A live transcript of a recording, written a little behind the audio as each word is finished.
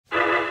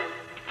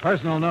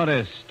Personal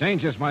notice.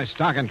 Danger's my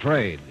stock and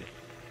trade.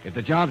 If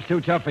the job's too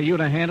tough for you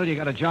to handle, you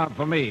got a job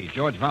for me,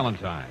 George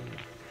Valentine.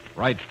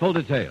 Write full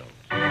details.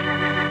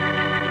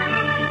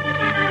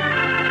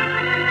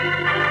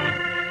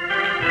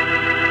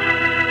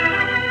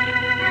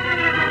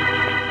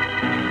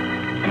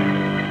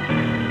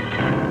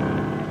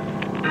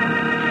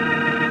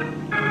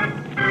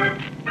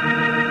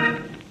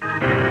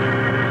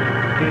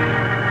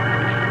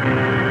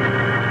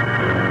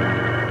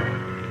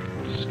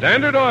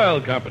 Standard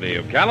Oil Company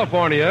of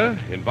California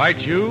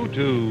invites you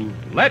to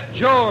Let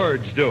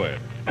George Do It.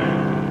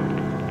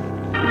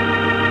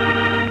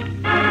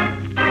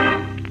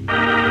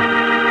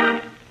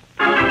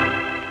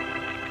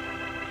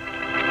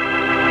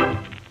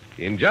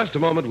 In just a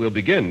moment, we'll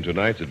begin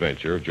tonight's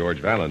adventure of George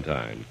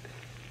Valentine.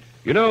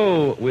 You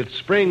know, with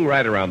spring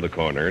right around the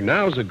corner,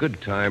 now's a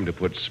good time to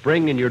put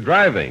spring in your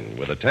driving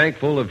with a tank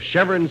full of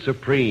Chevron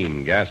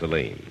Supreme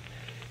gasoline.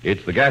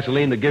 It's the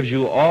gasoline that gives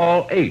you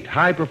all 8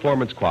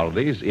 high-performance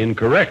qualities in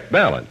correct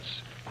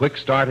balance. Quick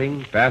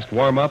starting, fast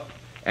warm-up,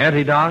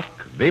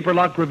 anti-knock, vapor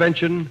lock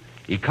prevention,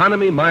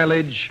 economy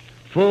mileage,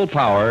 full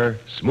power,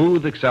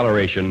 smooth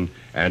acceleration,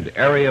 and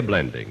area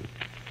blending.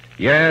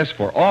 Yes,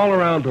 for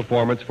all-around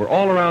performance, for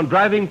all-around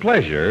driving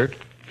pleasure,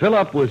 fill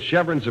up with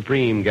Chevron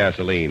Supreme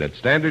gasoline at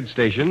standard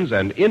stations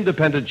and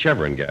independent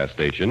Chevron gas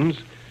stations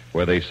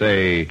where they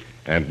say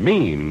and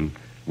mean,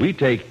 we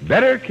take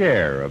better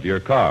care of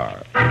your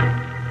car.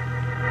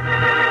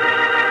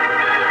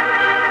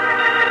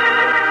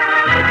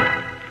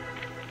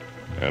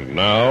 And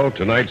now,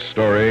 tonight's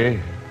story,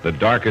 The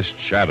Darkest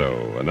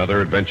Shadow,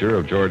 another adventure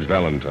of George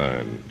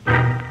Valentine.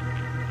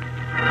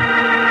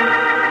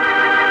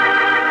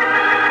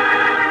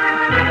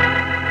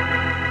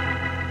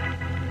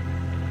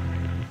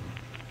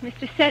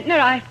 Mr. Sentner,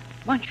 I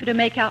want you to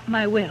make out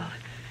my will.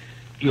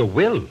 Your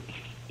will?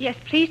 Yes,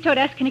 please don't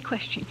ask any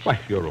questions. Why,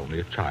 you're only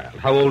a child.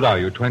 How old are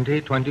you,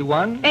 20,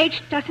 21?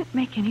 Age doesn't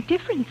make any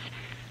difference.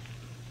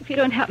 If you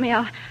don't help me,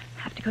 I'll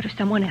have to go to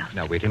someone else.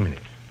 Now, wait a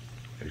minute.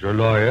 As your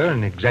lawyer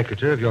and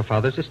executor of your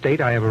father's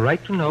estate, I have a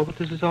right to know what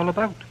this is all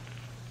about.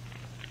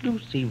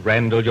 Lucy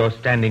Randall, you're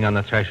standing on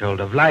the threshold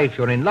of life.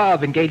 You're in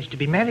love, engaged to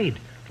be married.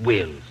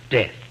 Wills,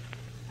 death.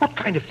 What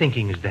kind of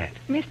thinking is that?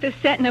 Mr.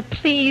 Sentner,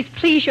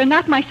 please, you're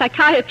not my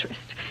psychiatrist.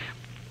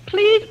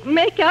 Please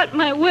make out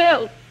my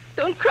will.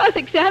 Don't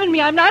cross-examine me.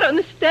 I'm not on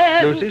the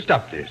stand. Lucy,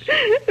 stop this.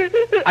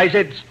 I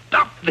said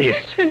stop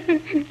this.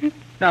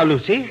 Now,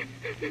 Lucy,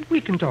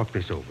 we can talk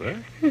this over.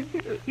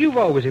 You've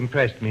always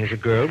impressed me as a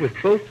girl with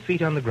both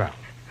feet on the ground.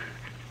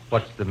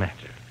 What's the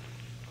matter?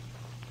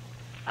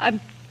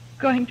 I'm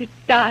going to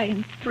die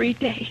in 3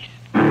 days.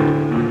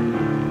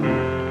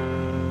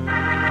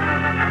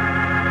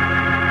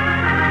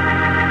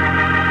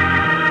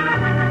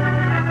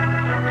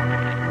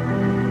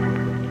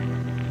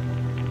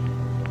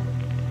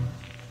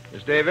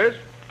 Miss Davis?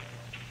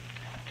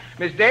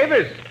 Miss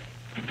Davis?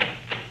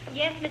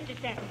 Yes, Mr.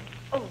 Sentner.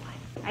 Oh,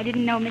 I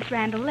didn't know Miss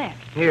Randall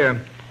left. Here,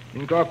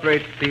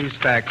 incorporate these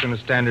facts in a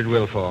standard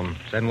will form.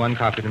 Send one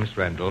copy to Miss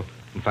Randall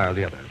and file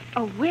the other.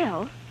 A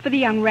will? For the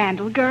young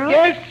Randall girl?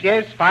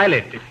 Yes, file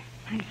it.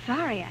 I'm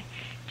sorry. It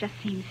just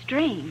seems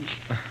strange.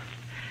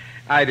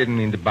 I didn't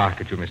mean to bark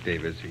at you, Miss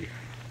Davis.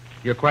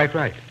 You're quite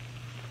right.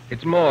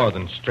 It's more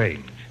than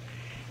strange.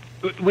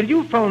 Will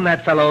you phone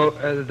that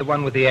fellow, the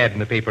one with the ad in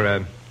the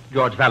paper,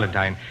 George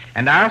Valentine,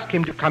 and ask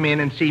him to come in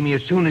and see me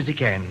as soon as he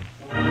can?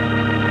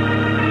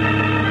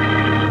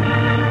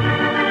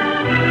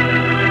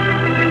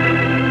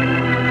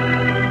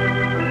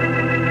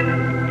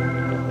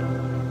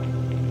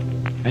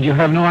 And you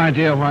have no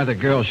idea why the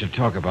girl should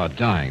talk about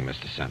dying,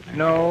 Mr. Sentner?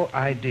 No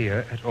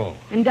idea at all.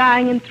 And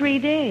dying in 3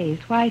 days.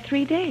 Why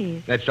 3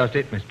 days? That's just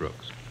it, Miss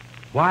Brooks.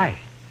 Why?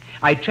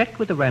 I checked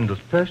with the Randalls'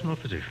 personal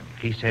physician.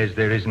 He says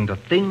there isn't a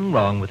thing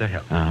wrong with her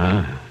health.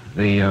 Uh-huh.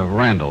 The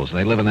Randalls,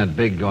 they live in that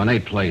big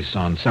ornate place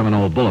on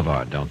Seminole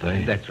Boulevard, don't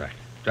they? That's right.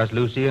 Just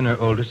Lucy and her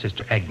older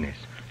sister, Agnes.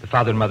 The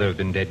father and mother have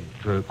been dead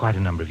for quite a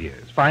number of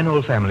years. Fine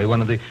old family,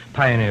 one of the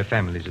pioneer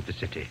families of the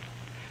city.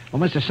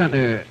 Well, Mr.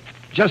 Sentner,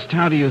 just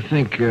how do you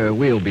think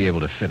we'll be able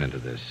to fit into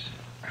this?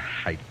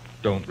 I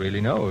don't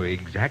really know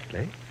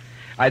exactly.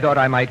 I thought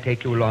I might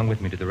take you along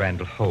with me to the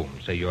Randall home.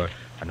 Say you're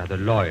another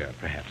lawyer,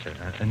 perhaps,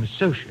 an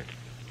associate.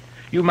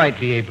 You might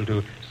be able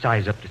to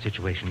size up the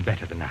situation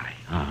better than I.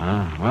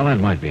 Uh-huh. Well,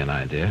 that might be an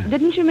idea.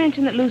 Didn't you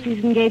mention that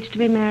Lucy's engaged to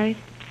be married?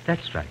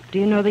 That's right. Do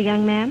you know the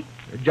young man?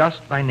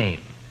 Just by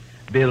name.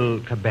 Bill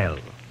Cabell.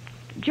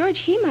 George,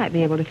 he might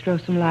be able to throw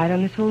some light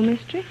on this whole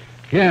mystery.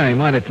 Yeah, he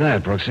might at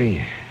that,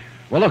 Brooksy.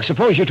 Well, look,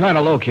 suppose you try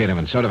to locate him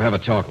and sort of have a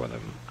talk with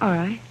him. All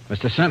right.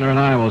 Mr. Sentner and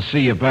I will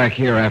see you back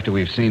here after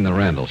we've seen the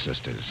Randall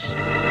sisters.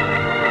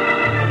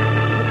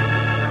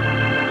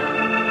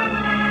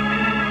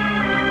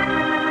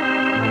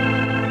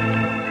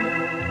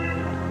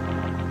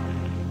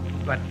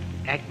 But,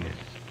 Agnes,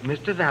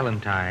 Mr.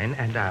 Valentine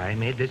and I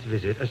made this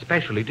visit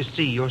especially to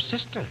see your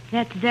sister.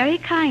 That's very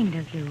kind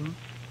of you.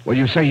 Well,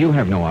 you say you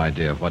have no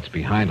idea of what's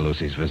behind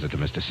Lucy's visit to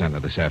Mr.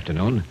 Sentner this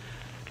afternoon.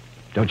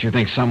 Don't you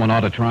think someone ought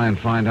to try and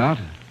find out?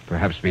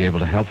 Perhaps be able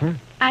to help her?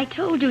 I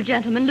told you,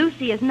 gentlemen,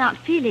 Lucy is not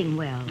feeling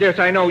well. Yes,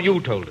 I know you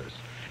told us.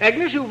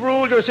 Agnes, you've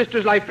ruled your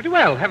sister's life pretty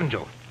well, haven't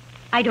you?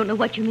 I don't know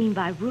what you mean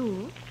by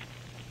rule.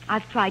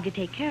 I've tried to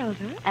take care of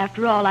her.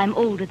 After all, I'm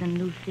older than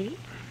Lucy.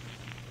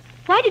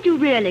 Why did you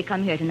really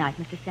come here tonight,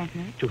 Mr.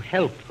 Sentner? To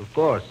help, of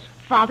course.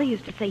 Father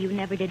used to say you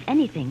never did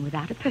anything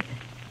without a purpose.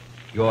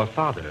 Your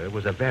father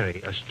was a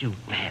very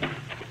astute man.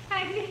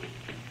 Agnes,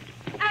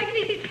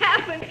 it's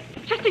happened.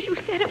 Just as you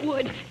said it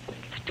would.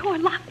 The door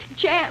locked and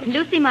jammed.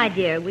 Lucy, my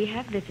dear, we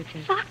have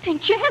visitors. Locked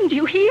and jammed, do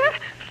you hear?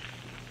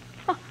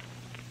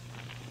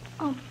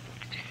 Oh,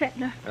 Mr.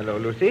 Sentner. Hello,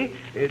 Lucy.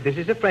 This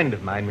is a friend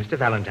of mine, Mr.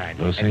 Valentine.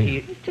 Lucy? And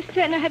he... Mr.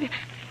 Sentner,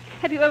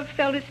 have you ever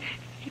felt as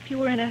if you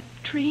were in a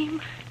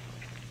dream?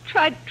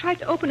 Tried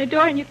to open a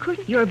door and you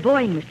couldn't? You're a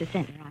boy, Mr.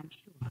 Sentner, I'm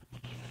sure.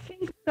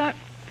 Fingers aren't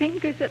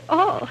fingers at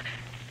all.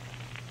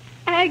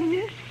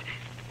 Agnes,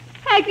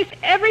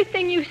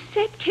 everything you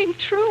said came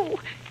true.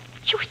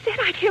 You said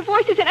I'd hear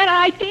voices, and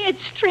I did.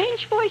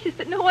 Strange voices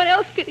that no one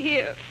else could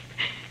hear.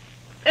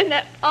 And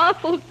that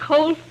awful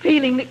cold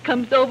feeling that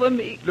comes over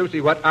me. Lucy,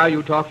 what are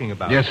you talking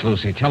about? Yes,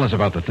 Lucy, tell us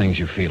about the things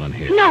you feel in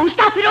here. No,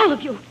 stop it, all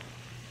of you.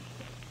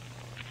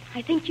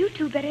 I think you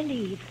two better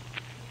leave.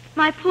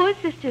 My poor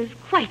sister's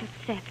quite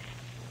upset.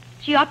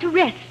 She ought to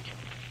rest.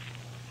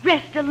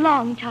 Rest a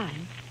long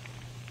time.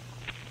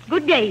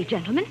 Good day,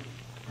 gentlemen.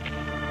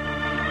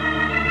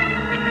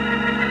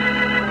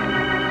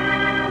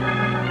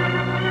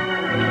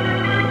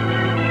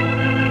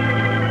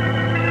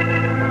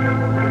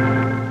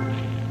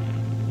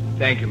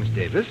 Thank you, Miss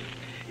Davis.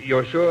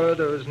 You're sure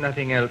there was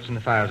nothing else in the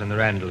files on the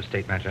Randall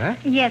estate matter, huh?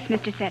 Yes,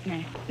 Mr.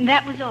 Sentner.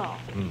 That was all.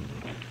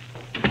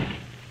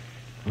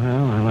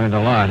 Well, I learned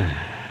a lot,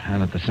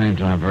 and at the same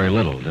time, very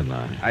little, didn't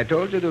I? I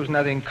told you there was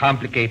nothing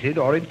complicated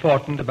or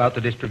important about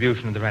the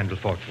distribution of the Randall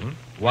fortune.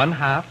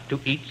 1/2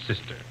 to each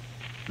sister.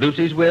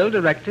 Lucy's will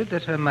directed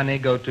that her money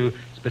go to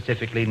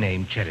specifically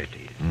named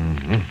charities.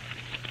 Mm-hmm.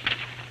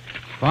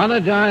 Father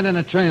died in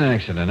a train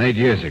accident 8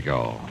 years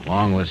ago,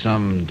 along with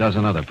some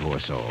dozen other poor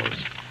souls.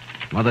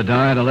 Mother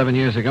died 11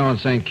 years ago in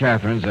St.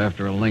 Catherine's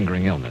after a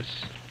lingering illness.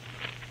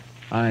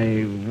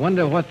 I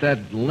wonder what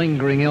that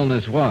lingering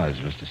illness was,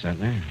 Mr.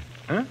 Sentner.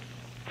 Huh?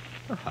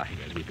 Oh, I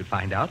guess we could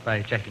find out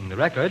by checking the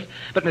records.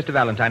 But, Mr.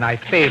 Valentine, I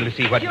fail to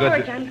see what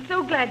George, good... I'm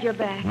so glad you're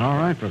back. All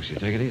right, Brooksy,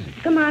 take it easy.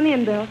 Come on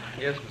in, Bill.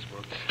 Yes, Miss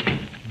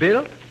Brooks.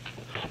 Bill?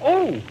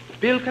 Oh,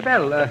 Bill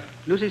Cabell,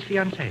 Lucy's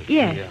fiancé.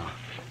 Yes. Yeah.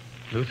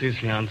 Lucy's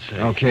fiancé.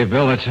 Okay,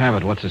 Bill, let's have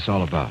it. What's this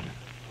all about?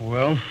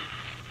 Well,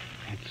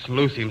 it's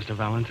Lucy, Mr.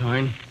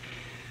 Valentine.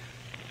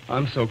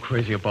 I'm so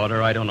crazy about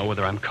her, I don't know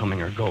whether I'm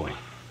coming or going.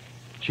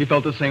 She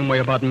felt the same way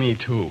about me,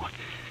 too.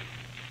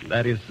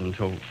 That is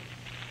until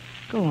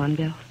Go on,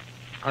 Bill.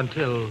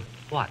 Until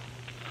what?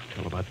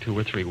 about 2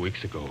 or 3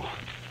 weeks ago.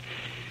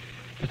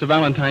 Mr.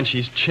 Valentine,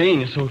 she's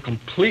changed so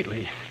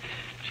completely.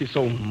 She's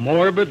so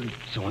morbid,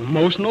 so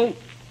emotional,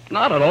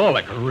 not at all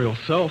like her real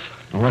self.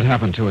 Well, what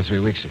happened 2 or 3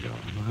 weeks ago?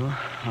 Well,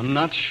 I'm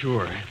not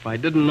sure. If I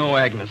didn't know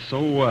Agnes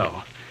so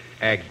well.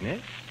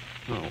 Agnes?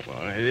 Oh,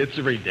 well, it's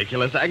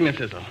ridiculous. Agnes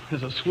is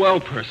a swell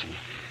person.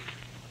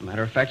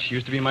 Matter of fact, she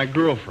used to be my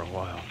girl for a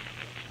while.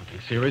 Nothing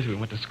serious. We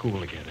went to school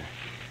together.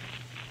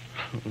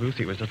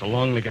 Lucy was just a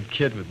long-legged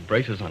kid with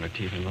braces on her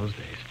teeth in those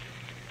days.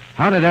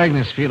 How did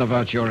Agnes feel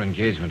about your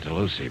engagement to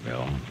Lucy,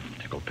 Bill?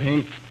 Tickled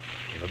pink.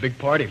 Gave a big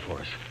party for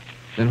us.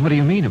 Then what do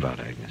you mean about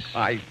Agnes?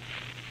 I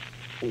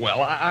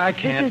This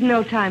can't... is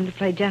no time to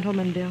play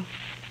gentleman, Bill.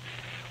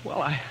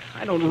 Well,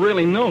 I don't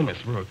really know,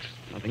 Miss Brooks.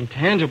 Nothing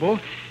tangible.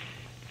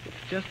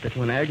 It's just that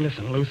when Agnes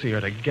and Lucy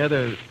are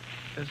together,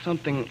 there's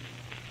something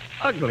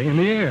ugly in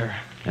the air.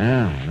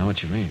 Yeah, I know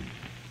what you mean.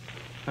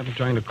 I've been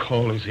trying to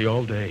call Lucy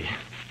all day.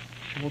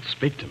 She won't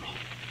speak to me.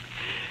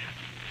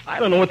 I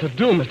don't know what to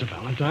do, Mr.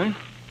 Valentine.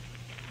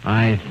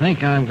 I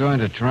think I'm going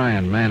to try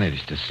and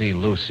manage to see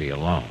Lucy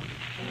alone.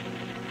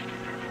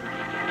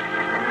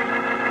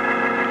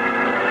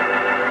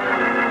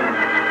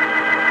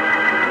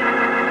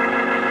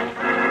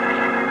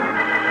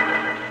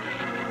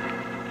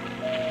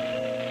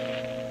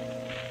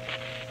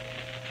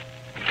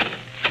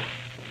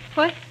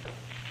 What?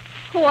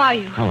 Who are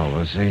you? Hello,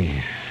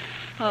 Lucy.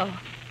 Oh,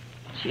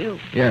 it's you.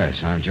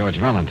 Yes, I'm George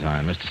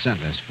Valentine, Mr.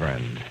 Sentner's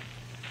friend.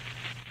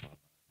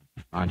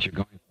 Aren't you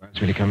going to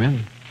ask me to come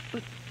in?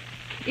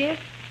 Yes,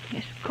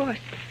 of course.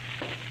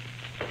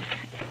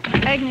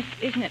 Agnes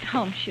isn't at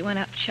home. She went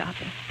out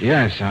shopping.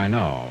 Yes, I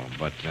know,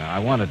 but I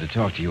wanted to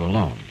talk to you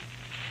alone.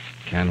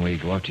 Can we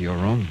go up to your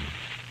room?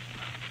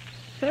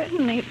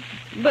 Certainly,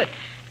 but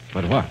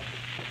But what?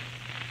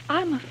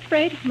 I'm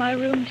afraid of my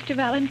room, Mr.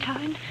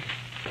 Valentine.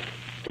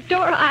 The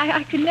door,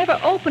 I could never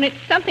open it.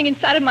 Something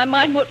inside of my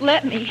mind won't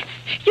let me.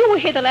 You were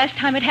here the last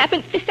time it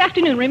happened, this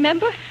afternoon,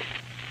 remember?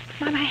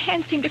 My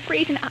hands seem to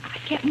freeze, and I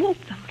can't move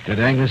them. Did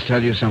Agnes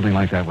tell you something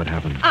like that would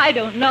happen? I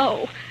don't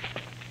know.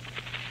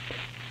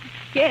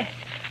 Yes,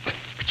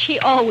 but she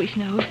always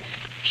knows.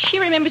 She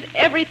remembers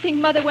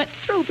everything Mother went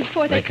through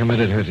before They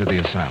committed her to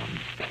the asylum.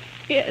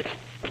 Yes,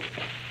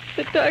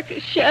 the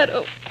darkest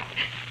shadow.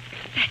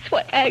 That's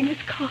what Agnes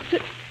calls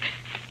it.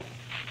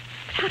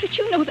 But how did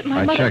you know that my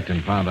I mother... checked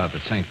and found out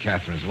that St.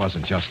 Catherine's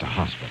wasn't just a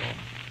hospital.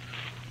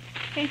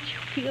 Can't you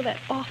feel that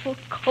awful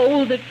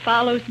cold that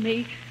follows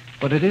me?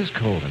 But it is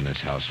cold in this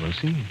house,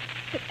 Lucy.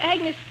 But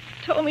Agnes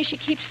told me she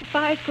keeps the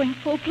fires going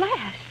full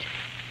blast.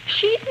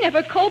 She's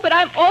never cold, but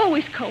I'm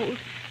always cold.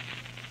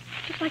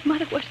 Just like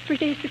Mother was 3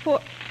 days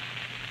before.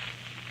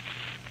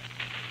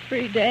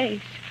 3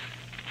 days.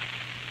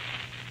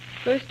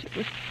 First it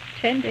was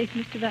 10 days,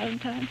 Mr.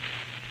 Valentine.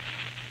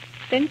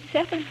 Then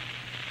 7,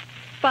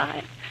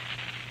 5.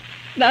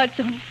 Now it's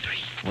only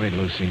 3. Wait,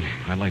 Lucy.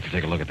 I'd like to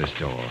take a look at this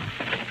door.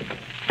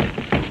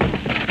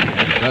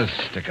 It does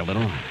stick a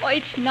little. Oh,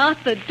 it's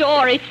not the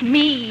door, it's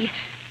me.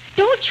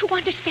 Don't you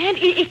understand?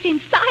 It's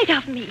inside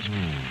of me.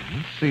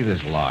 Let's see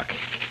this lock.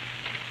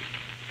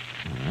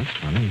 Oh, that's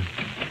funny.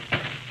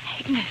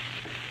 Agnes.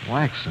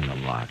 Wax in the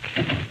lock.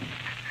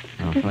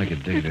 Well, if I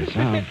could dig this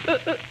out,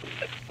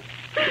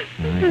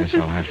 I guess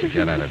I'll have to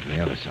get at it from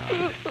the other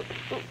side.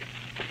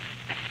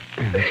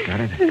 Yeah, that's got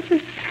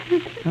it.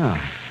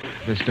 Ah,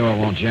 this door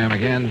won't jam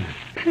again.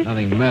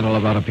 Nothing metal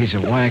about a piece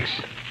of wax.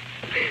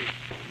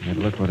 Yet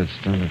look what it's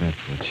done to that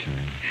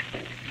footshine.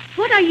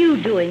 What are you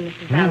doing,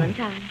 Mrs.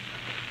 Valentine?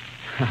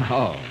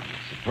 Oh,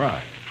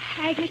 surprise.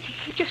 Agnes,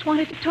 he just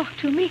wanted to talk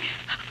to me.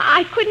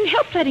 I couldn't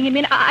help letting him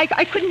in.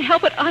 I couldn't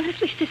help it,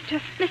 honestly,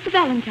 sister. Mr.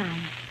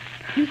 Valentine,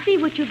 you see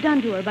what you've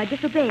done to her by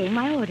disobeying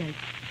my orders.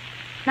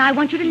 Now I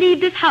want you to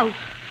leave this house.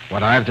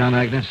 What I've done,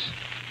 Agnes?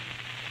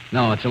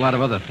 No, it's a lot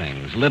of other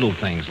things. Little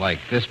things like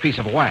this piece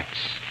of wax.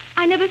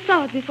 I never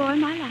saw it before in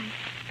my life.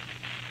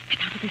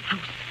 Get out of this house.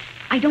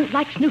 I don't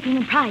like snooping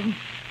and prying.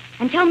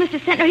 And tell Mr.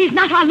 Sentner he's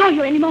not our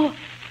lawyer anymore.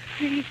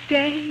 3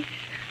 days.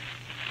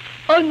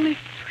 Only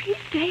 3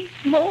 days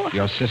more.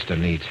 Your sister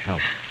needs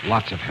help.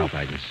 Lots of help,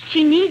 Agnes.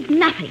 She needs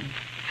nothing.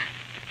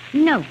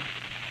 No.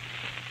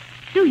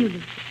 Do you,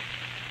 Lucy?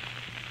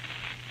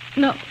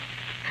 No.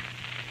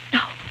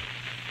 No.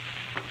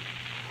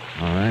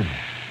 All right.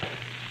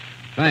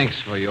 Thanks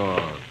for your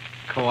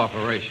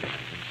cooperation.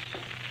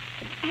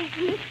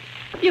 Agnes,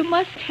 you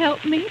must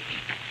help me.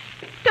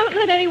 Don't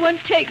let anyone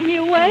take me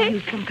away.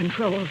 Use some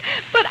control.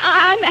 But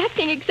I'm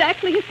acting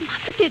exactly as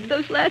Mother did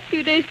those last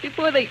few days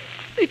before they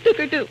took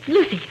her to...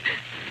 Lucy,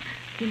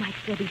 you might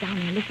still be down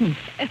there listening.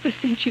 Ever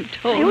since you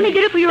told me... I only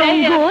did it for your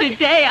own good. Day after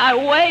day, I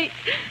wait,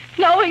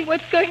 knowing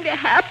what's going to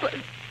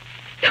happen.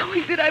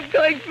 Knowing that I'm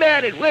going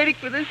mad and waiting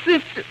for the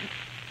symptoms.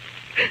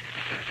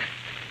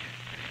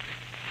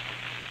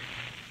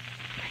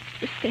 Thanks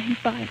for staying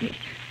by me.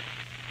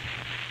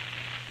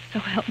 So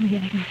help me,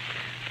 Agnes.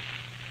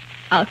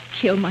 I'll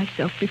kill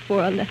myself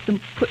before I let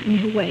them put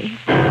me away.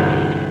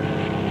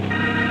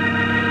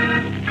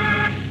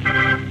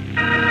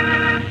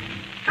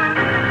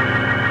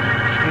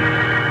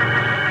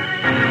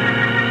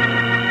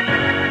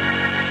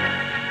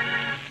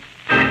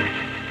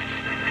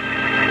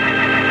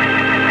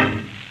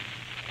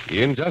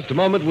 In just a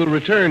moment, we'll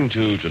return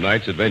to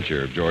tonight's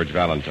adventure of George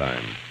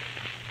Valentine.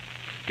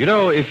 You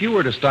know, if you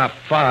were to stop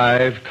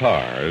 5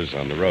 cars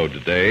on the road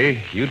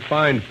today, you'd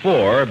find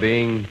 4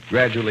 being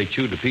gradually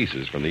chewed to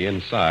pieces from the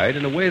inside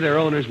in a way their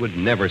owners would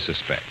never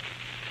suspect.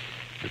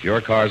 If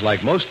your car's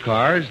like most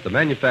cars, the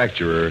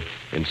manufacturer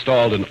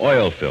installed an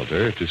oil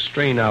filter to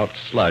strain out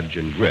sludge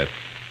and grit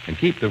and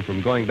keep them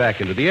from going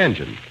back into the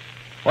engine.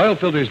 Oil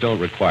filters don't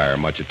require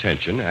much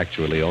attention,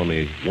 actually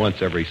only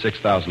once every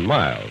 6,000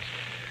 miles.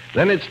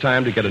 Then it's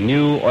time to get a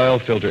new oil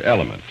filter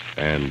element,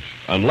 and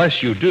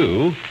unless you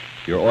do,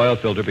 your oil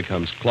filter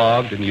becomes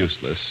clogged and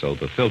useless, so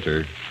the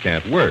filter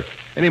can't work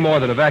any more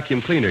than a vacuum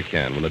cleaner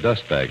can when the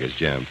dust bag is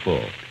jammed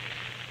full.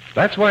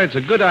 That's why it's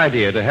a good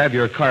idea to have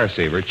your car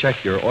saver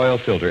check your oil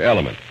filter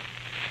element.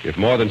 If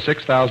more than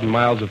 6,000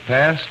 miles have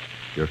passed,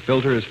 your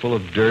filter is full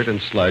of dirt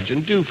and sludge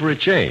and due for a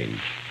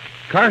change.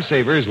 Car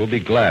savers will be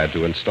glad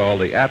to install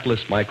the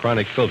Atlas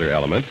Micronic filter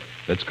element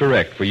that's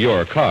correct for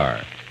your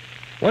car.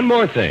 One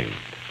more thing.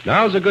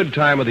 Now's a good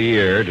time of the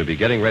year to be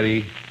getting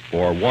ready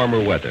for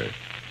warmer weather.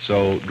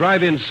 So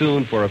drive in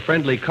soon for a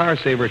friendly car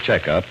saver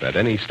checkup at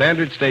any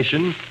standard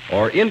station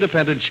or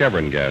independent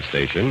Chevron gas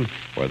station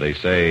where they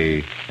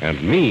say and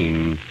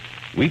mean,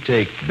 we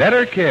take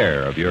better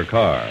care of your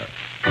car.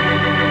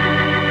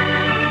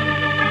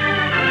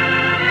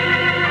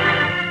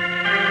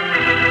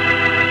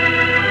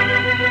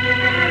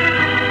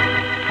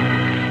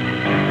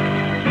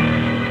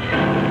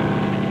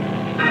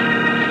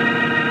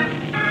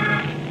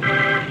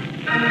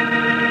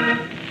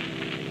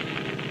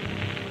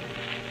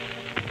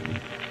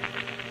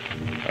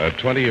 A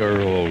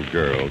 20-year-old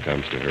girl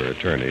comes to her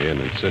attorney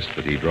and insists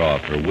that he draw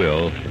up her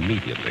will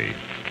immediately.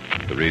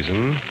 The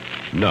reason?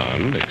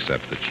 None,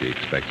 except that she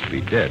expects to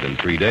be dead in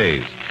 3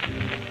 days.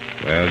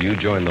 Well, you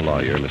join the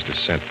lawyer, Mr.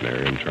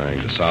 Sentner, in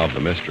trying to solve the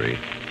mystery.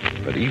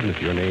 But even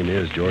if your name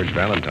is George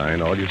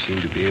Valentine, all you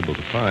seem to be able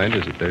to find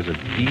is that there's a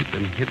deep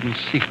and hidden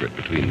secret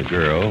between the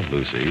girl,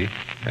 Lucy,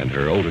 and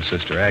her older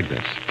sister,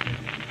 Agnes.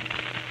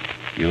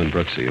 You and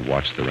Brooksy have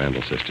watched the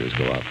Randall sisters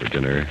go out for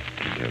dinner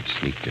and have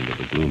sneaked into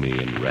the gloomy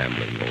and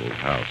rambling old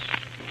house.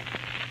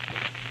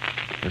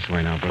 This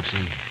way now,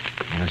 Brooksy.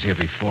 When I was here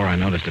before, I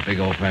noticed a big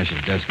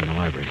old-fashioned desk in the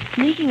library.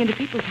 Sneaking into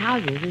people's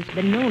houses has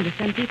been known to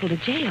send people to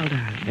jail,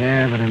 darling.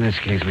 Yeah, but in this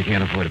case, we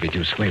can't afford to be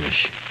too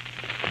squeamish.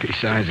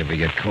 Besides, if we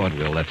get caught,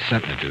 we'll let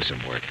Sentner do some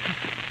work.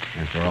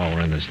 After all,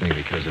 we're in this thing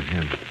because of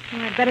him.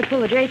 Well, I'd better pull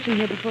the drapes in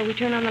here before we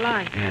turn on the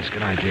light. Yeah, it's a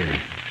good idea.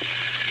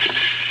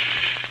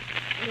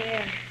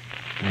 There.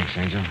 Thanks,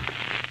 Angel.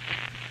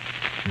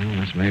 Well,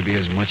 this may be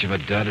as much of a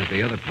dud as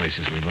the other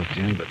places we looked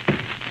in, but...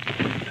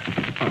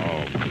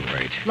 Oh,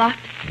 great. Locked?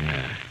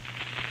 Yeah.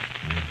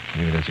 Well,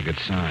 maybe that's a good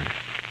sign.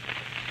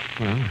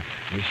 Well,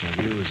 we shall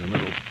use a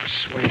little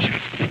persuasion.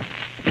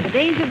 The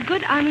days of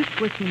good, honest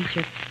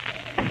workmanship.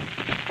 Oh,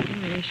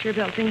 they sure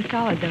built things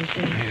solid those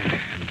days. Yeah,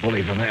 and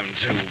bully for them,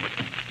 too,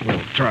 but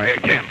we'll try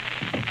again.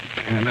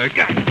 And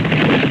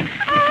again.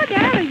 Oh,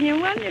 darling, you're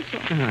wonderful.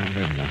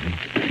 There's nothing.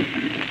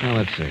 Well,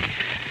 let's see.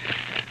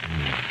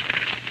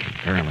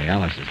 Apparently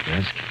Alice's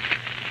desk.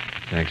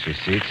 Tax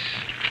receipts.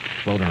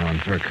 Folder on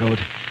fur coat.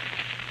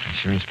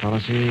 Insurance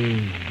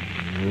policy.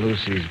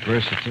 Lucy's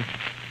birth certificate.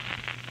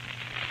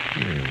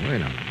 Hey,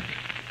 wait a minute.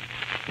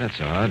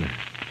 That's odd.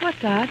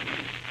 What's odd?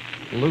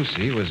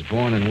 Lucy was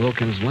born in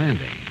Wilkins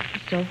Landing.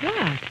 So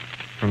what?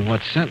 From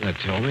what Sentner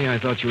told me, I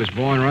thought she was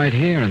born right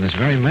here in this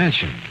very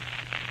mansion.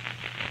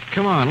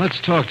 Come on, let's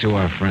talk to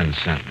our friend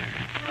Sentner.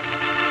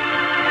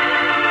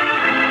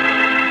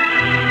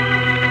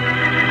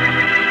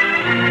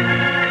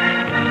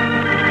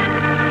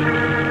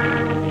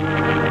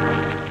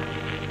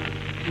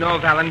 No,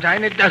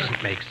 Valentine, it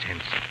doesn't make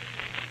sense.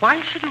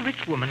 Why should a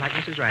rich woman like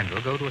Mrs. Randall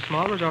go to a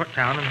small resort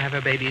town and have her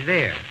baby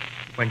there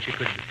when she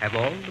could have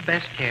all the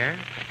best care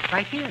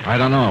right here? I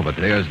don't know, but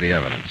there's the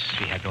evidence.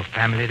 She had no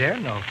family there,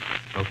 no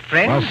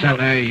friends. Well,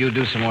 Sentner, you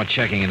do some more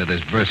checking into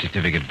this birth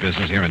certificate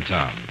business here in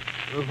town.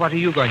 What are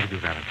you going to do,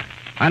 Valentine?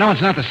 I know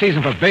it's not the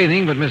season for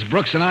bathing, but Miss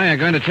Brooks and I are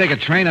going to take a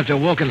train up to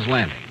Wilkins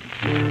Landing.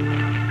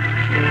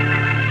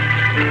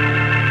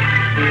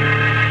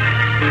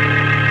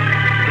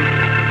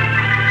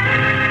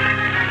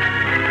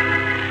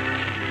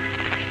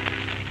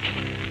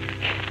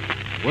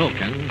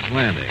 Wilkins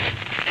Landing.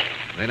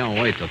 They don't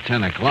wait till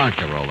 10 o'clock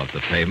to roll up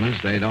the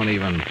pavements. They don't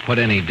even put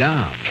any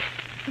down.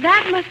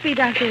 That must be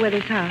Dr.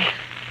 Withers' house.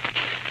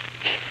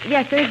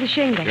 Yes, there's the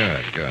shingle.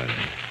 Good.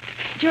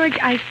 George,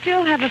 I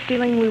still have a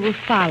feeling we were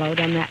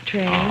followed on that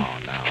train. Oh,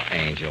 now,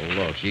 Angel,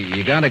 look.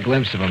 You got a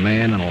glimpse of a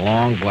man in a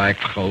long black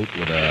coat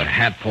with a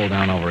hat pulled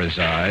down over his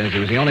eyes. He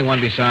was the only one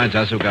besides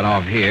us who got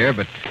off here,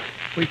 but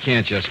we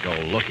can't just go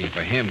looking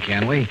for him,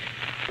 can we?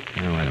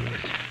 Now, wait a minute.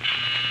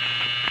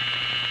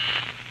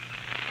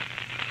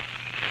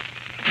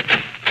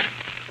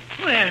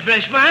 Well,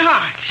 bless my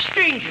heart.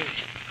 Strangers,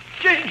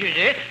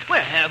 eh?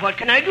 Well, what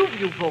can I do for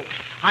you folks?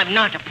 I'm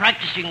not a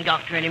practicing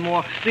doctor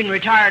anymore. Been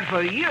retired for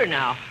a year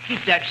now.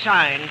 Keep that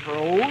sign for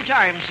old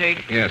time's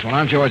sake. Yes, well,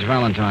 I'm George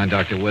Valentine,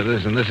 Dr.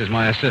 Withers, and this is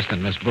my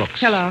assistant, Miss Brooks.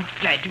 Hello.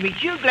 Glad to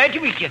meet you. Got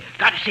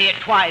to say it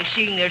twice,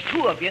 seeing there's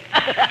two of you.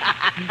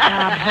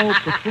 Bob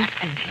Hope with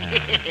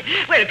whiskers.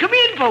 Well, come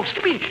in, folks.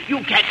 Come in.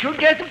 You'll catch your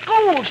death of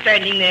cold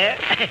standing there.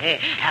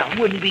 I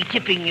wouldn't be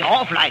tipping you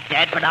off like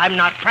that, but I'm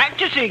not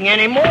practicing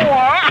anymore.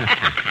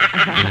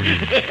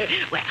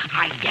 Well,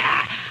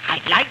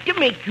 I'd like to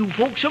make you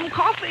folks some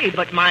coffee,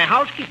 but my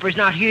housekeeper's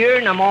not here,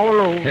 and I'm all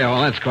alone. Yeah,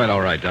 well, that's quite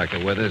all right,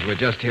 Dr. Withers. We're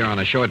just here on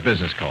a short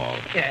business call.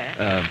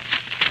 Yeah.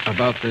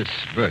 About this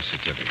birth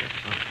certificate.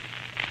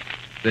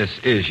 This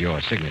is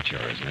your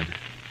signature, isn't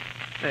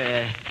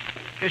it?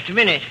 Just a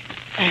minute.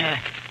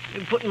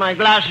 Putting my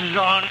glasses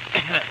on.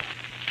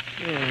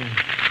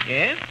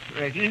 Yeah,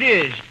 reckon it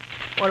is.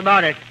 What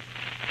about it?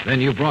 Then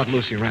you brought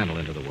Lucy Randall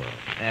into the world.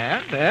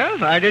 Yeah,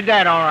 well, I did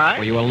that all right.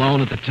 Were you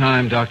alone at the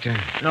time, Doctor?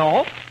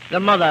 No, the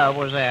mother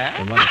was there.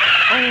 The mother...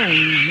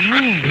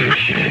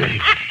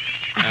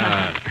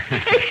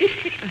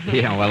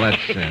 Yeah, well,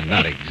 that's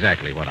not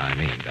exactly what I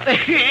mean, Doctor.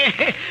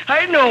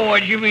 I know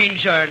what you mean,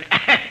 son.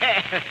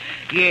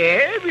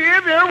 Yeah,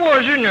 there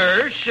was a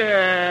nurse.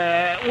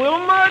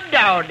 Wilma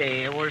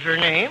Dowdy was her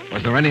name.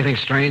 Was there anything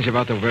strange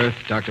about the birth,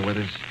 Dr.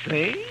 Withers?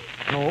 Strange?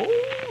 No,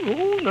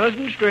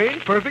 nothing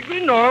strange. Perfectly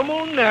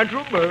normal,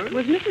 natural birth.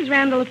 Was Mrs.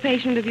 Randall a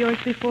patient of yours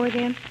before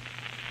then?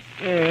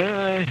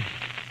 Yeah,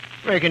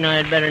 I reckon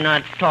I'd better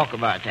not talk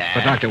about that.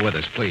 But, Dr.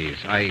 Withers, please,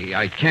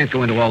 I can't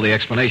go into all the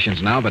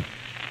explanations now, but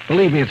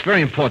believe me, it's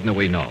very important that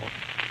we know.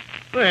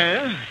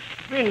 Well,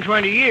 it's been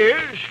 20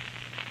 years.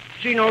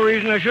 See no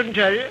reason I shouldn't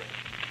tell you.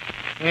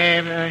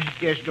 I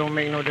guess it don't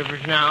make no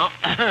difference now.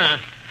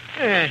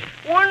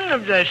 One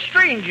of the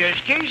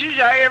strangest cases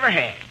I ever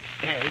had.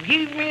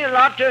 Gave me a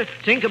lot to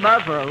think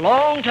about for a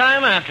long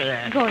time after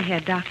that. Go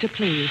ahead, Doctor,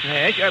 please.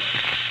 Yes,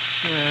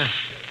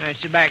 that's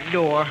the back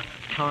door.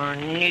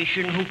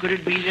 Tarnation, who could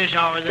it be this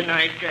hour of the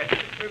night?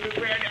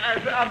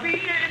 I'll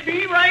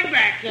be right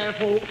back there,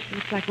 folks.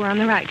 Looks like we're on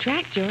the right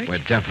track, George. We're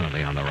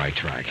definitely on the right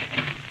track.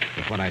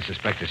 If what I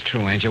suspect is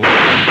true, Angel...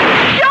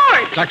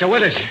 George! Dr.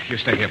 Withers! You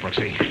stay here,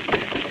 Brooksy.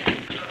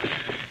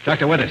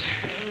 Dr. Withers.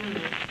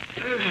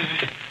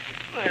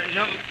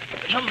 Well,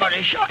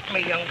 somebody shot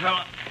me, young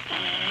fella.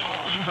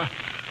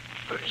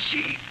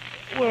 See,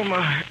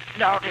 Wilma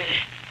Dowdy.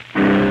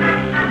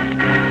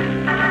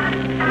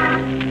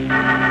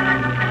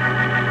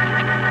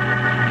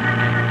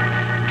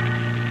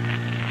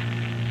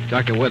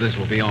 Dr. Withers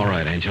will be all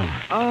right, Angel.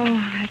 Oh,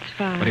 that's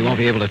fine. But he won't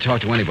be able to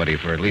talk to anybody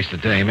for at least a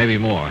day, maybe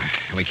more.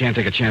 And we can't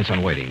take a chance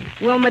on waiting.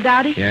 Wilma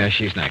Dowdy? Yeah,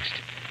 she's next.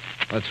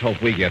 Let's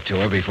hope we get to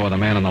her before the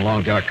man in the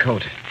long, dark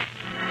coat.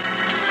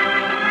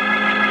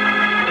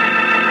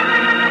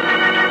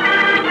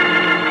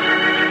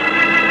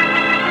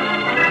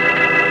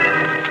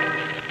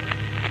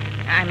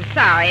 I'm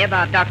sorry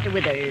about Dr.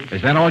 Withers.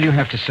 Is that all you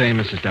have to say,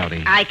 Mrs.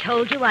 Dowdy? I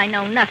told you I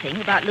know nothing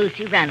about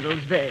Lucy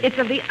Randall's birth. It's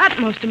of the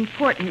utmost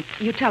importance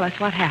you tell us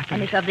what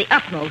happened. And it's of the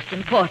utmost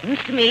importance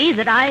to me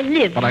that I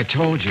live. But I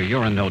told you,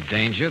 you're in no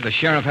danger. The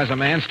sheriff has a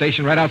man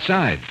stationed right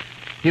outside.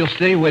 He'll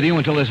stay with you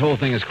until this whole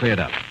thing is cleared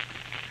up.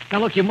 Now,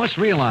 look, you must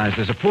realize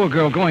there's a poor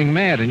girl going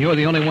mad, and you're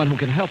the only one who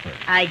can help her.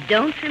 I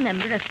don't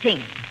remember a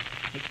thing.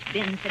 It's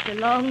been such a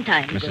long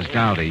time ago. Mrs.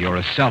 Dowdy, you're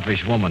a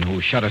selfish woman who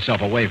shut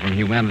herself away from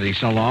humanity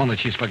so long that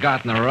she's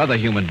forgotten there are other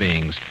human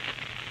beings.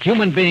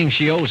 Human beings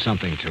she owes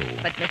something to.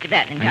 But, Mr.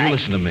 Valentine... Now, you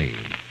listen to me.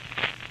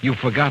 You've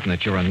forgotten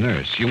that you're a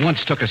nurse. You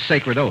once took a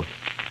sacred oath.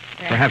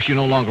 Perhaps you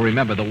no longer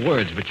remember the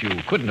words, but you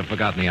couldn't have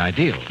forgotten the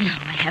ideals. No,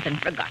 I haven't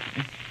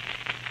forgotten.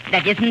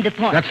 That isn't the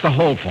point. That's the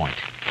whole point.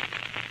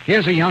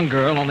 Here's a young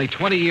girl, only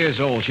 20 years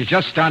old. She's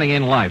just starting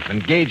in life,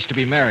 engaged to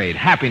be married,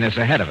 happiness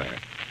ahead of her.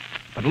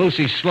 But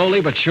Lucy's slowly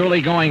but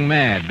surely going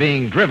mad,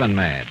 being driven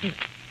mad.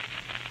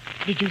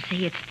 Did you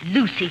say it's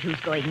Lucy who's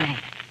going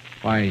mad?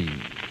 Why,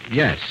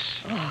 yes.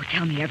 Oh,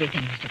 tell me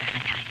everything, Mr.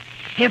 Valentine.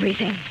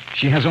 Everything.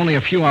 She has only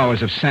a few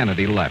hours of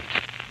sanity left.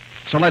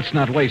 So let's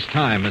not waste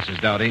time, Mrs.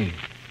 Dowdy.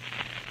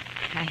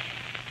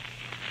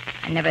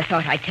 I never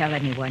thought I'd tell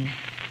anyone.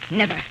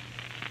 Never.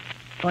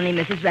 Only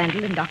Mrs.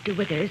 Randall and Dr.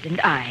 Withers and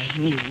I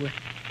knew.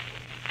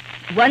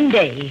 One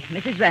day,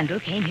 Mrs. Randall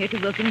came here to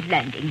Wilkins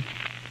Landing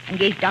and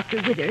gave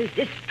Dr. Withers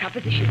this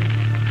proposition.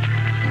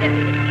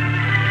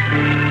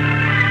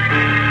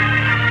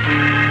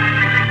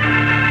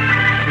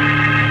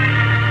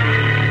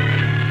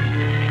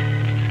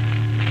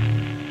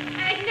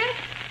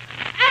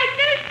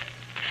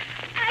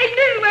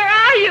 Agnes, where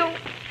are you?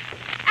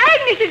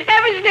 Agnes, in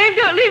heaven's name,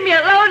 don't leave me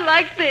alone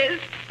like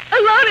this.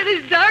 Alone in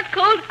this dark,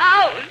 cold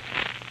house.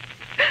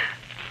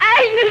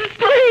 Agnes,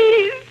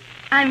 please.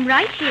 I'm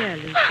right here,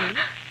 Lucy.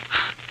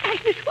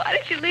 Agnes, why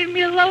did you leave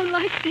me alone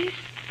like this?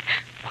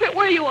 Where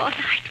were you all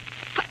night?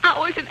 For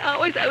hours and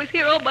hours I was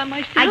here all by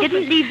myself. I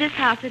didn't leave this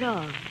house at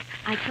all.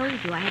 I told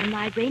you I had a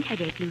migraine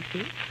headache,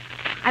 Lucy.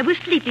 I was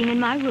sleeping in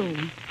my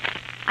room.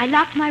 I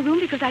locked my room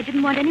because I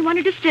didn't want anyone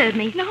to disturb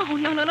me. No.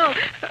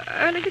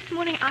 Early this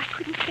morning, I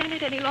couldn't stand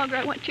it any longer.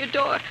 I went to your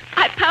door.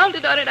 I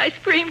pounded on it. I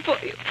screamed for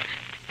you.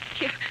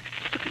 Here,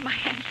 look at my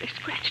hands. They're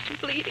scratched and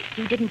bleeding.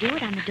 You didn't do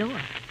it on the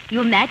door. You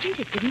imagined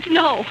it, didn't you?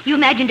 No. You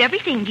imagined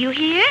everything. Do you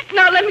hear?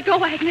 Now, let me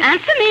go, Agnes.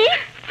 Answer me.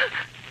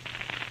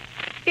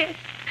 Yes.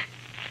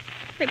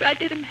 Maybe I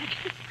did imagine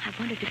it. I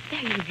wanted to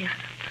spare you this.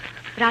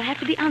 But I'll have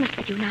to be honest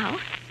with you now.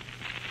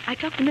 I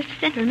talked to Mr.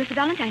 Senter and Mr.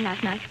 Valentine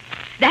last night.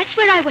 That's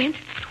where I went.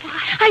 But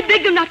why? I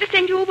begged them not to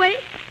send you away.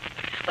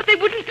 But they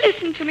wouldn't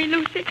listen to me,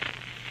 Lucy.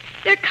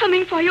 They're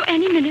coming for you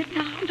any minute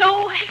now.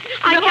 No, Agnes,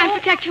 I no. can't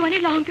protect you any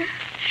longer.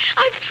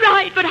 I've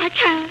tried, but I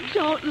can't.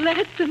 Don't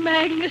let them,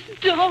 Agnes.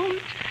 Don't.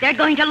 They're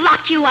going to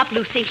lock you up,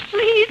 Lucy.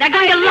 Please. They're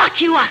going to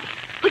lock you up.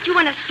 Put you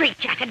in a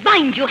straitjacket,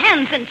 bind you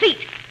hands and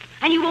feet.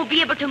 And you won't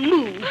be able to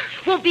move,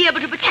 won't be able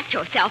to protect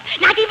yourself,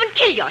 not even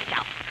kill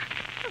yourself.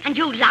 And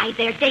you lie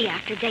there day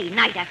after day,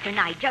 night after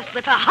night, just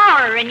with a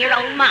horror in your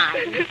own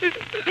mind.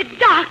 The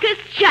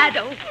darkest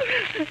shadow.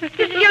 This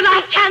is your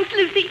last chance,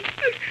 Lucy.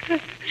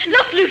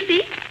 Look,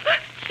 Lucy.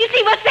 You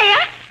see what's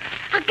there?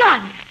 A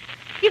gun.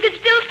 You can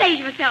still save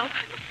yourself.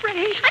 I'm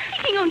afraid. I'm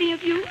thinking only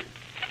of you,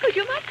 because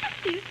you're my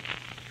sister.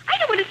 I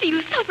don't want to see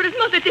you suffer as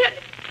Mother did.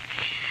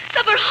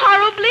 Suffer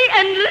horribly,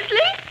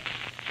 endlessly.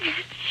 Yes.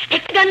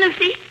 Take the gun,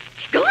 Lucy.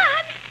 Go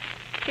on.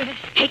 Yes.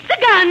 Take the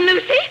gun,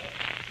 Lucy.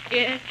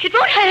 Yes. It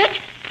won't hurt.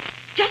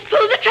 Just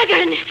pull the trigger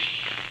and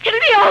it'll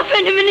be off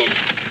in a minute.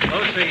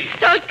 Lucy.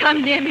 Don't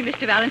come near me,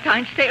 Mr.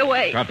 Valentine. Stay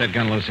away. Drop that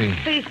gun, Lucy.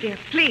 Please, dear,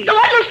 please. Go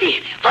on,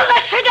 Lucy. Pull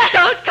that trigger.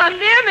 Don't come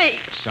near me.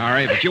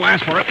 Sorry, but you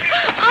asked for it.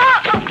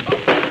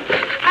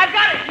 I've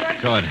got it,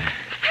 George. Good.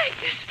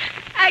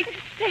 Agnes,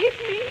 save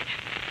me.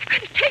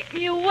 Take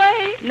me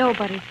away.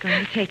 Nobody's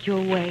going to take you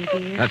away,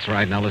 dear. That's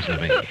right. Now listen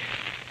to me.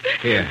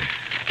 Here.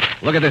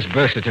 Look at this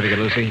birth certificate,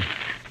 Lucy.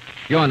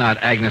 You're not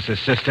Agnes's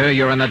sister.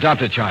 You're an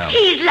adopted child.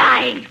 He's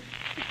lying.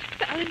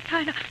 Mr.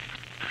 Valentine,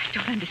 I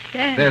don't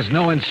understand. There's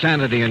no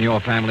insanity in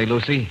your family,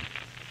 Lucy.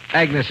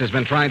 Agnes has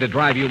been trying to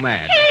drive you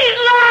mad. He's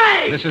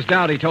lying. Mrs.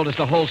 Dowdy told us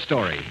the whole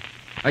story.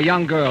 A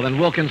young girl in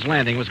Wilkins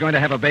Landing was going to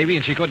have a baby,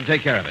 and she couldn't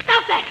take care of it.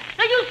 Stop that.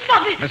 Now you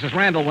stop it. Mrs.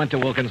 Randall went to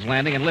Wilkins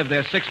Landing and lived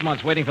there 6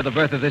 months waiting for the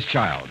birth of this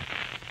child.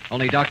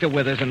 Only Dr.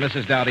 Withers and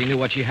Mrs. Dowdy knew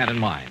what she had in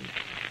mind.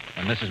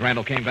 When Mrs.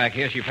 Randall came back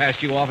here, she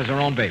passed you off as her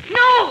own baby.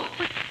 No.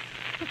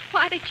 But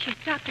why did she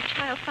adopt a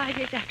child 5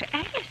 years after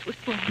Agnes was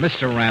born?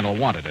 Mr. Randall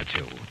wanted her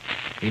to.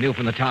 He knew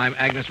from the time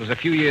Agnes was a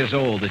few years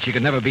old that she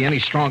could never be any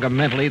stronger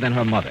mentally than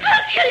her mother.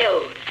 I'll kill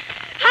you.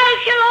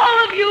 I'll kill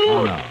all of you.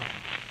 Oh,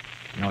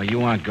 no. No,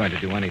 you aren't going to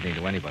do anything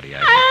to anybody,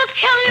 Agnes. I'll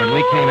kill you. When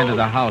we came into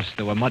the house,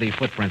 there were muddy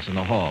footprints in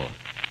the hall.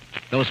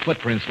 Those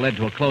footprints led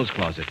to a clothes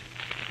closet.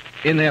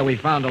 In there, we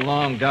found a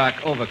long, dark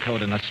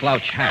overcoat and a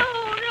slouch hat.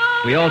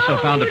 We also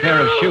found a pair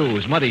of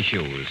shoes, muddy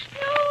shoes.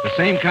 The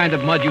same kind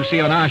of mud you see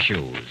on our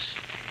shoes.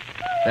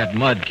 That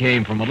mud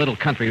came from a little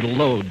country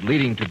road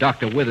leading to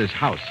Dr. Withers'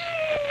 house.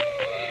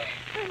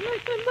 I'm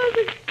like my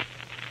mother.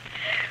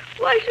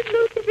 Why should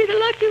Lucy be the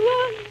lucky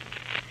one?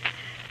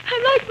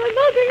 I'm like my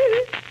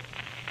mother.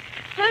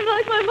 I'm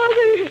like my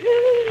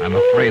mother. I'm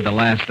afraid the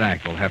last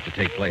act will have to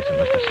take place in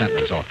Mr.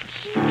 Sentner's office.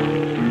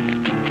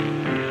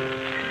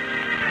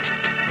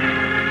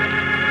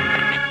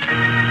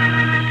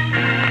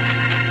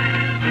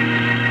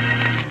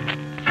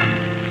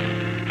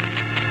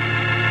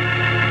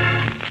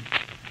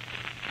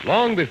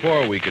 Long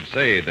before we could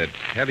say that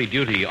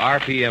heavy-duty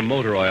RPM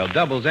motor oil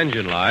doubles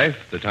engine life,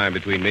 the time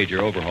between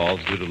major overhauls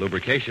due to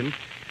lubrication,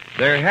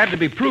 there had to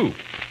be proof.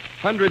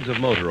 Hundreds of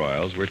motor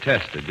oils were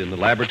tested in the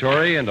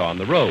laboratory and on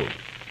the road.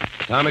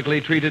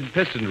 Atomically treated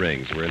piston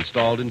rings were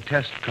installed in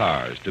test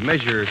cars to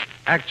measure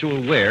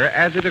actual wear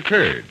as it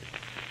occurred.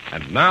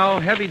 And now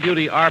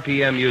heavy-duty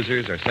RPM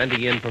users are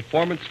sending in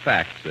performance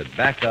facts that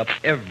back up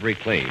every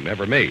claim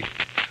ever made.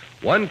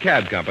 One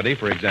cab company,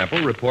 for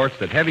example, reports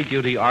that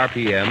heavy-duty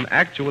RPM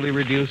actually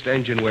reduced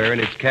engine wear in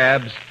its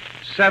cabs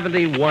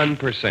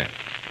 71%.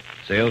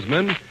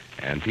 Salesmen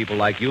and people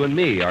like you and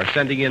me are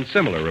sending in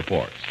similar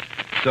reports.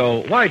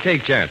 So why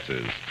take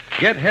chances?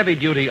 Get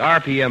heavy-duty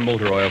RPM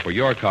motor oil for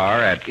your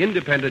car at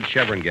independent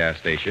Chevron gas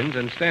stations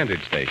and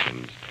standard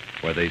stations,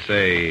 where they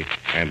say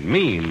and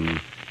mean,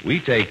 we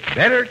take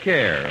better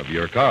care of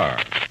your car.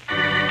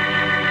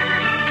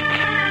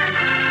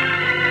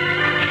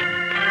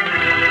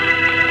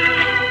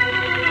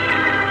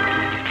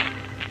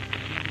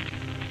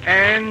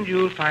 And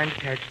you'll find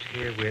attached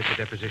herewith a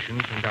deposition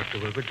from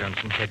Dr. Wilbur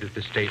Johnson, head of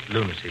the State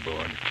Lunacy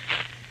Board.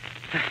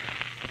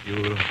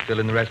 You'll fill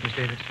in the rest, Miss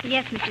Davis?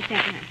 Yes, Mr.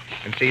 Sentner.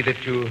 And see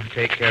that you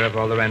take care of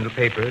all the Randall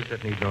papers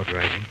that need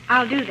notarizing.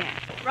 I'll do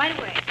that. Right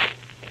away.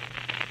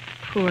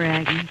 Poor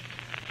Agnes.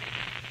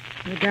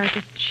 The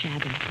darkest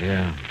shadow.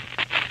 Yeah.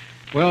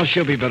 Well,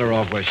 she'll be better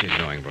off where she's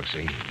going,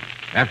 Brooksy.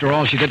 After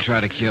all, she did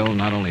try to kill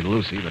not only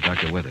Lucy, but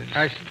Dr. Withers.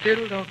 I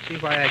still don't see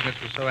why Agnes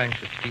was so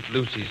anxious to keep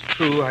Lucy's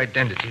true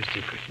identity a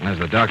secret. As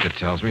the doctor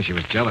tells me, she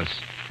was jealous.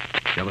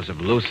 Jealous of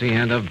Lucy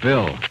and of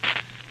Bill.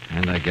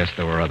 And I guess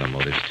there were other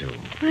motives, too.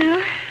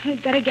 Well,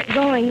 we'd better get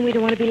going. We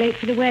don't want to be late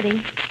for the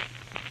wedding.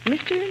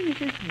 Mr. and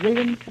Mrs.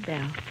 William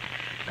Cabell.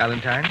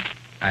 Valentine,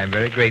 I'm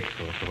very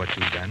grateful for what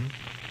you've done.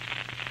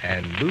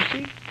 And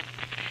Lucy?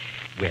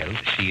 Well,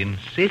 she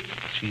insists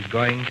she's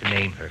going to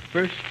name her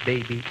first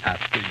baby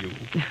after you.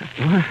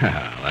 Well,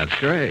 that's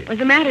great. As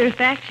a matter of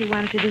fact, she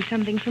wanted to do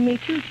something for me,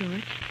 too,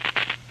 George.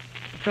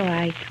 So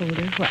I told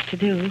her what to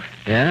do.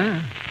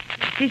 Yeah?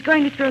 She's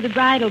going to throw the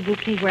bridal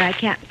bouquet where I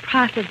can't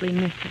possibly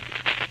miss it.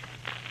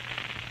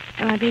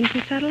 Am I being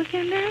too subtle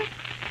again, Darryl?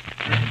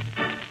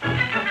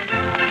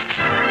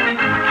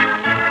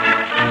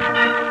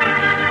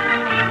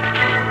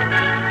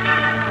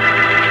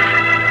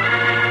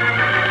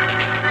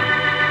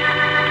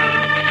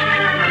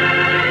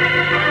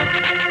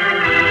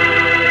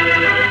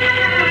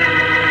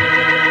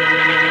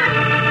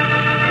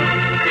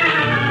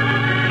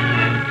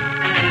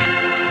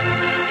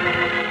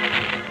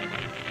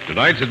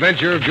 Tonight's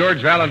adventure of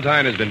George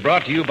Valentine has been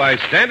brought to you by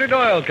Standard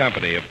Oil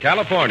Company of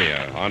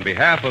California on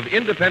behalf of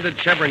independent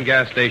Chevron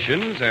gas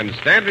stations and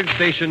standard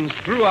stations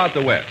throughout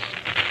the West.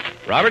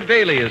 Robert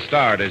Bailey is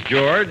starred as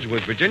George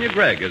with Virginia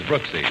Gregg as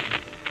Brooksy.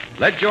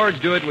 Let George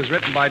Do It was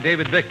written by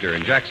David Victor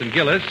and Jackson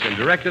Gillis and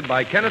directed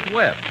by Kenneth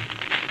Webb.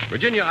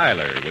 Virginia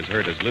Eiler was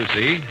heard as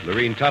Lucy,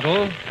 Lorene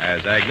Tuttle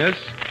as Agnes,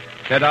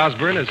 Ted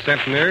Osborne as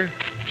Sentner,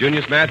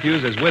 Junius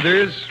Matthews as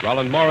Withers,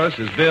 Roland Morris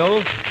as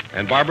Bill,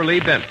 and Barbara Lee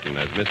Benton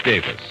as Miss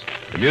Davis.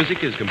 The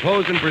music is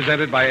composed and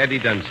presented by Eddie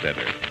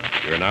Dunstetter.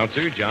 Your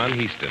announcer, John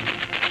Heaston.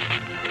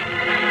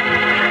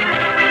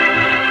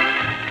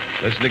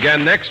 Listen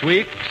again next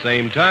week,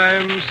 same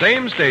time,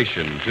 same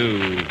station,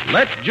 to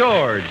Let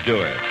George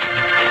Do It.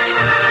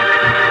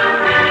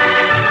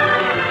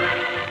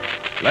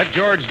 Let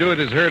George Do It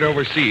is heard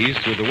overseas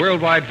through the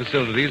worldwide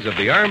facilities of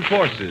the Armed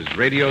Forces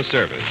Radio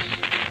Service.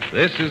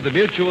 This is the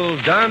Mutual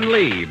Don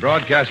Lee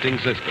Broadcasting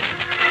System.